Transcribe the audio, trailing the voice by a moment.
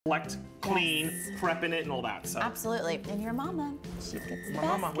collect, clean, prepping it and all that. So. Absolutely. And your mama, she gets the My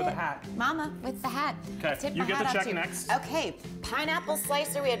mama with a hat. Mama with the hat. Okay, you get the check next. Okay, pineapple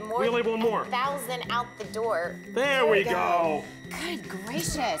slicer. We had more than one more. 1,000 out the door. There we go. Good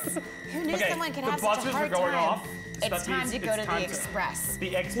gracious. Who knew someone could have such a hard going time? Off. It's time to go to the Express.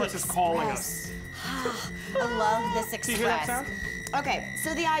 The Express is calling us. I love this Express. Do you hear that sound? Okay,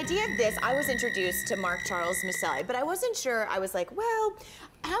 so the idea of this, I was introduced to MarkCharles Misilli, but I wasn't sure. I was like, well,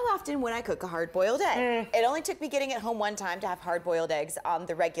 how often would I cook a hard-boiled egg? It only took me getting it home one time to have hard-boiled eggs on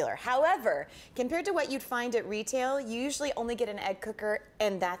the regular. However, compared to what you'd find at retail, you usually only get an egg cooker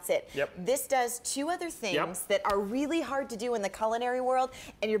and that's it. This does two other things that are really hard to do in the culinary world,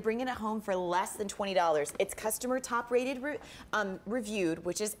 and you're bringing it home for less than $20. It's customer top-rated reviewed,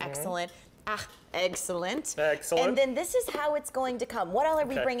 which is excellent. Excellent. Excellent. And then this is how it's going to come. What all are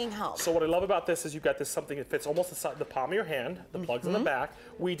we bringing home? So what I love about this is you've got this something that fits almost inside the palm of your hand. The plug's in the back.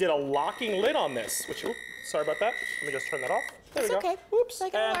 We did a locking lid on this, which, oops, sorry about that. Let me just turn that off. There we go. Okay. Oops,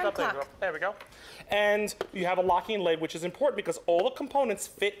 like an alarm clock. There we go. And you have a locking lid, which is important because all the components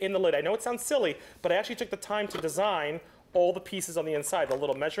fit in the lid. I know it sounds silly, but I actually took the time to design all the pieces on the inside, the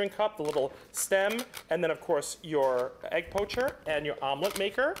little measuring cup, the little stem, and then of course your egg poacher and your omelet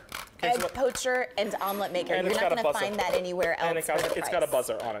maker. Egg poacher and omelet maker. You're not going to find that anywhere else. And it's got a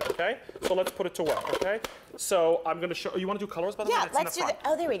buzzer on it, okay? So let's put it to work, okay? So I'm going to show, you want to do colors by the way? Yeah, let's do that.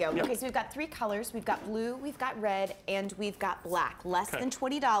 Oh, there we go. Yeah. Okay, so we've got 3 colors. We've got blue, we've got red, and we've got black. Less than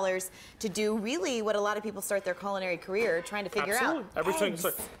 $20 to do really what a lot of people start their culinary career trying to figure out. Everything.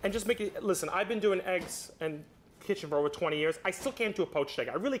 And just make it, listen, I've been doing eggs and kitchen for over 20 years. I still can't do a poached egg.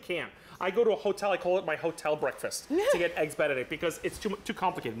 I really can't. I go to a hotel, I call it my hotel breakfast to get eggs Benedict because it's too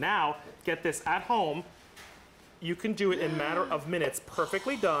complicated. Now, get this at home. You can do it in a matter of minutes.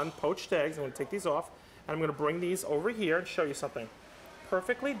 Perfectly done. Poached eggs. I'm going to take these off and I'm going to bring these over here and show you something.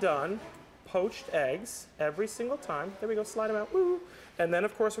 Perfectly done poached eggs every single time. There we go. Slide them out. Woo. And then,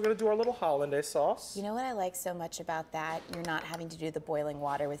 of course, we're going to do our little hollandaise sauce. You know what I like so much about that? You're not having to do the boiling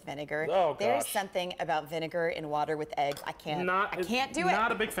water with vinegar. Oh, gosh. There's something about vinegar in water with eggs. I can't do it.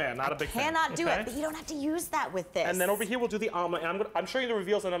 Not a big fan. Not a big fan. Cannot do it. But you don't have to use that with this. And then over here, we'll do the omelet. And I'm showing you the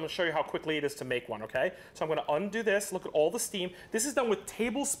reveals, and I'm going to show you how quickly it is to make one, okay? So I'm going to undo this. Look at all the steam. This is done with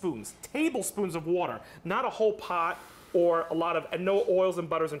tablespoons of water, not a whole pot or a lot of, and no oils and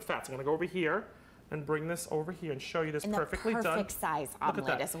butters and fats. I'm going to go over here and bring this over here and show you this perfectly done. Perfect size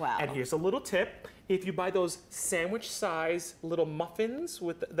omelet as well. And here's a little tip. If you buy those sandwich size little muffins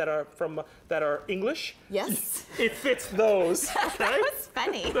that are English, yes, it fits those. Okay? That was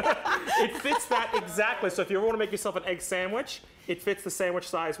funny. It fits that exactly. So if you ever want to make yourself an egg sandwich, it fits the sandwich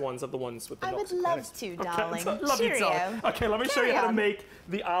size ones of the ones with the I milks. would love to, darling. Okay, so, love you, darling. Okay, let me show you how to make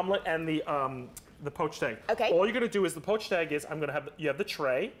the omelet and the poached egg. Okay. All you're gonna do is the poached egg is you have the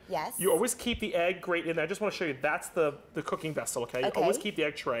tray. Yes. You always keep the egg grate in there. I just want to show you that's the cooking vessel. Okay. You always keep the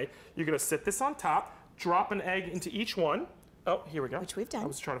egg tray. You're gonna sit this on top. Drop an egg into each one. Oh, here we go. Which we've done. I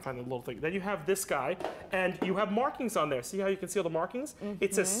was trying to find the little thing. Then you have this guy, and you have markings on there. See how you can see all the markings?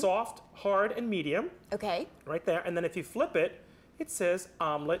 It says soft, hard, and medium. Okay. Right there. And then if you flip it, it says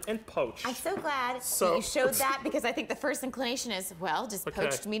omelet and poached. I'm so glad that you showed that because I think the first inclination is, well, just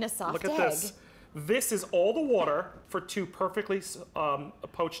poached mean a soft egg. Look at this. This is all the water for 2 perfectly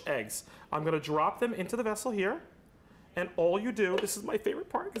poached eggs. I'm going to drop them into the vessel here. And all you do, this is my favorite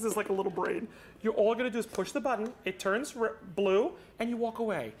part because it's like a little brain. You're all going to do is push the button. It turns blue and you walk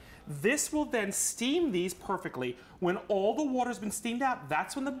away. This will then steam these perfectly. When all the water's been steamed out,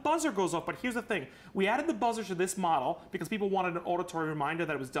 that's when the buzzer goes off. But here's the thing. We added the buzzer to this model because people wanted an auditory reminder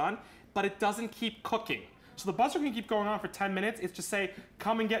that it was done, but it doesn't keep cooking. So the buzzer can keep going on for 10 minutes. It's just say,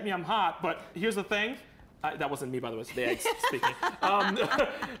 come and get me, I'm hot. But here's the thing. That wasn't me, by the way, it's the eggs speaking.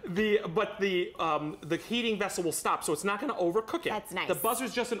 The heating vessel will stop, so it's not going to overcook it. That's nice. The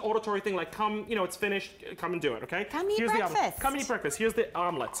buzzer's just an auditory thing, like come, it's finished, come and do it, okay? Come eat breakfast. Come and eat breakfast. Here's the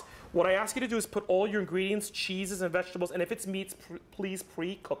omelets. What I ask you to do is put all your ingredients, cheeses and vegetables, and if it's meats, please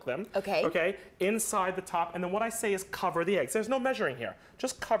pre-cook them. Okay. Okay, inside the top, and then what I say is cover the eggs. There's no measuring here.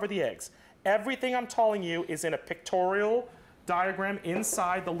 Just cover the eggs. Everything I'm telling you is in a pictorial diagram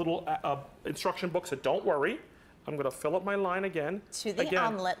inside the little instruction book, so don't worry. I'm going to fill up my line again. To the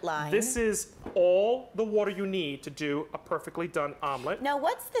omelet line. This is all the water you need to do a perfectly done omelet. Now,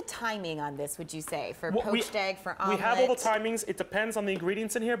 what's the timing on this, would you say, for poached egg, for omelet? We have all the timings. It depends on the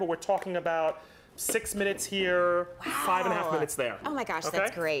ingredients in here, but we're talking about 6 minutes here, 5.5 minutes there. Oh my gosh, okay?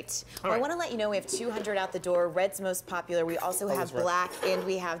 that's great. Well, right. I want to let you know we have 200 out the door. Red's most popular. We also have black and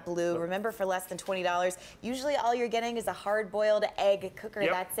we have blue. Remember, for less than $20, usually all you're getting is a hard-boiled egg cooker.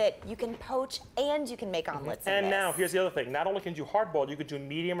 Yep. That's it. You can poach and you can make omelets in And this. now, here's the other thing. Not only can you do hard-boiled, you could do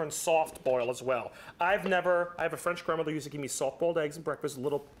medium and soft boil as well. I have a French grandmother who used to give me soft-boiled eggs and breakfast,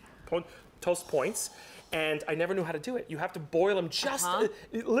 little toast points. And I never knew how to do it. You have to boil them just,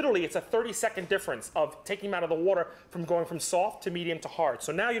 literally it's a 30-second difference of taking them out of the water from going from soft to medium to hard.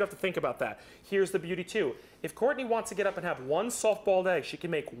 So now you don't have to think about that. Here's the beauty too. If Courtney wants to get up and have one soft-boiled egg, she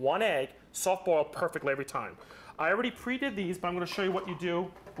can make one egg soft-boiled perfectly every time. I already pre-did these, but I'm gonna show you what you do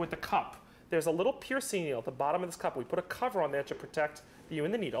with the cup. There's a little piercing needle at the bottom of this cup. We put a cover on there to protect you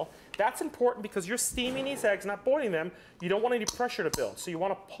and the needle. That's important because you're steaming these eggs, not boiling them. You don't want any pressure to build. So you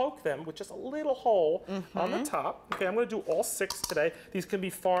want to poke them with just a little hole on the top. Okay, I'm going to do all 6 today. These can be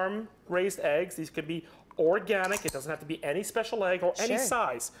farm-raised eggs. These could be organic. It doesn't have to be any special egg or any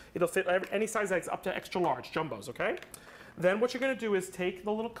size. It'll fit any size eggs up to extra large, jumbos, okay? Then what you're going to do is take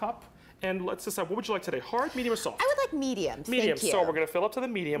the little cup and let's decide, what would you like today? Hard, medium, or soft? I would like medium. Medium. Thank you. So we're going to fill up to the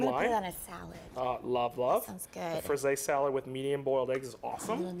medium line. I'm going to put it on a salad. Love, love. That sounds good. The frisee salad with medium boiled eggs is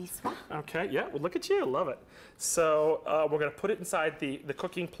awesome. Little miswa. Okay, yeah, well, look at you, love it. So we're gonna put it inside the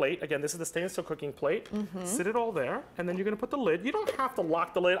cooking plate. Again, this is the stainless steel cooking plate. Sit it all there, and then you're gonna put the lid. You don't have to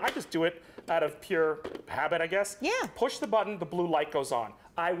lock the lid. I just do it out of pure habit, I guess. Yeah. Push the button, the blue light goes on.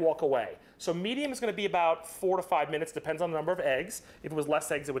 I walk away. So medium is gonna be about 4 to 5 minutes, depends on the number of eggs. If it was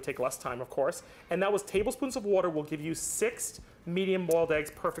less eggs, it would take less time, of course. And that was tablespoons of water will give you 6 medium boiled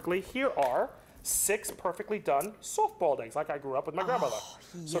eggs perfectly. Here are 6 perfectly done soft-boiled eggs, like I grew up with my grandmother.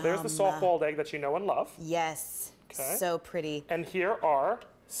 So there's the soft-boiled egg that you know and love. Yes, Okay. so pretty. And here are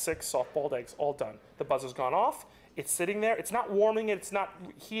 6 soft-boiled eggs, all done. The buzzer's gone off. It's sitting there. It's not warming it. It's not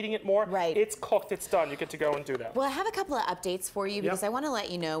heating it more. Right. It's cooked. It's done. You get to go and do that. Well, I have a couple of updates for you because I want to let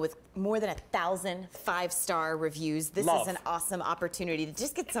you know with more than 1,000 5-star reviews, this is an awesome opportunity to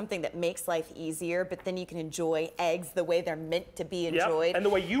just get something that makes life easier, but then you can enjoy eggs the way they're meant to be enjoyed. And the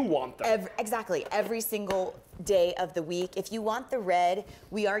way you want them. Exactly. Every single day of the week. If you want the red,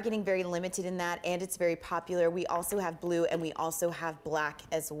 we are getting very limited in that, and it's very popular. We also have blue, and we also have black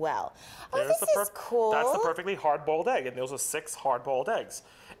as well. Oh, this is cool. That's the perfectly hard-boiled egg, and those are 6 hard-boiled eggs.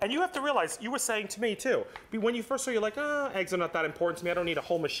 And you have to realize, you were saying to me too, when you first saw, you're like, eggs are not that important to me. I don't need a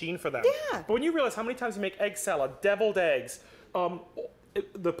whole machine for them. Yeah. But when you realize how many times you make egg salad, deviled eggs,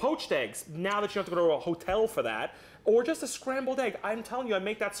 the poached eggs, now that you don't have to go to a hotel for that, or just a scrambled egg. I'm telling you, I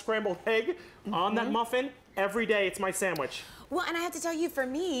make that scrambled egg on that muffin every day. It's my sandwich. Well, and I have to tell you, for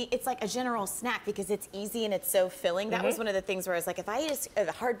me, it's like a general snack because it's easy and it's so filling. That was one of the things where I was like, if I eat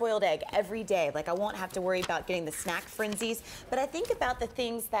a hard-boiled egg every day, like I won't have to worry about getting the snack frenzies. But I think about the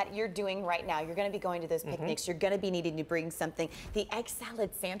things that you're doing right now. You're going to be going to those picnics. You're going to be needing to bring something. The egg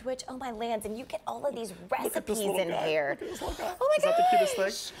salad sandwich, oh my lands, and you get all of these recipes in here. Look at this little guy. Oh my gosh. Is that the cutest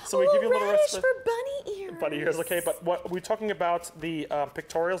thing? So we give you a little radish recipe. for bunny ears. Bunny ears, okay, but what we're talking about the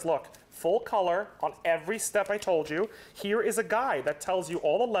pictorials. Look, full color on every step I told you. Here is a guide that tells you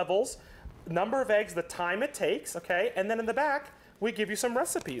all the levels, number of eggs, the time it takes, okay? And then in the back, we give you some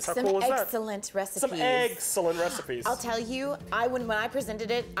recipes. How cool is that? Some excellent recipes. Some excellent recipes. I'll tell you, when I presented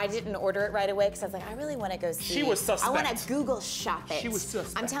it, I didn't order it right away because I was like, I really want to go see. She was suspect. I want to Google shop it. She was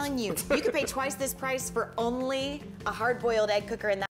suspect. I'm telling you, you could pay twice this price for only a hard-boiled egg cooker, and